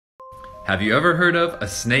Have you ever heard of a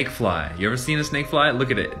snakefly? You ever seen a snakefly?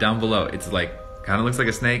 Look at it down below. It's like, kind of looks like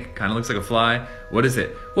a snake, kind of looks like a fly. What is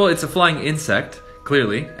it? Well, it's a flying insect,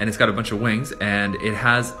 clearly, and it's got a bunch of wings, and it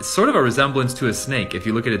has sort of a resemblance to a snake. If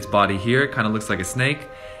you look at its body here, it kind of looks like a snake,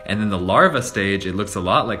 and then the larva stage, it looks a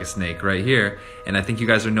lot like a snake right here. And I think you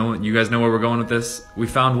guys know where we're going with this. We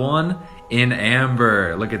found one in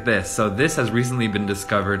amber. Look at this. So this has recently been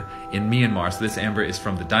discovered in Myanmar. So this amber is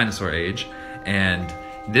from the dinosaur age, and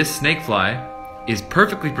this snakefly is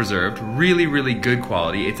perfectly preserved, really, really good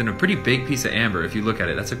quality. It's in a pretty big piece of amber if you look at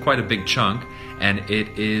it. That's quite a big chunk, and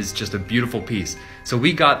it is just a beautiful piece. So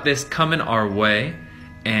we got this coming our way,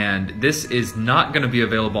 and this is not going to be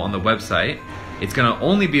available on the website. It's going to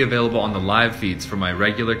only be available on the live feeds for my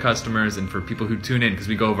regular customers and for people who tune in, because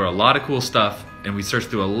we go over a lot of cool stuff and we search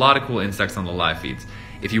through a lot of cool insects on the live feeds.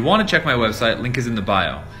 If you want to check my website, link is in the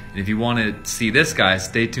bio. And if you want to see this guy,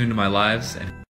 stay tuned to my lives. And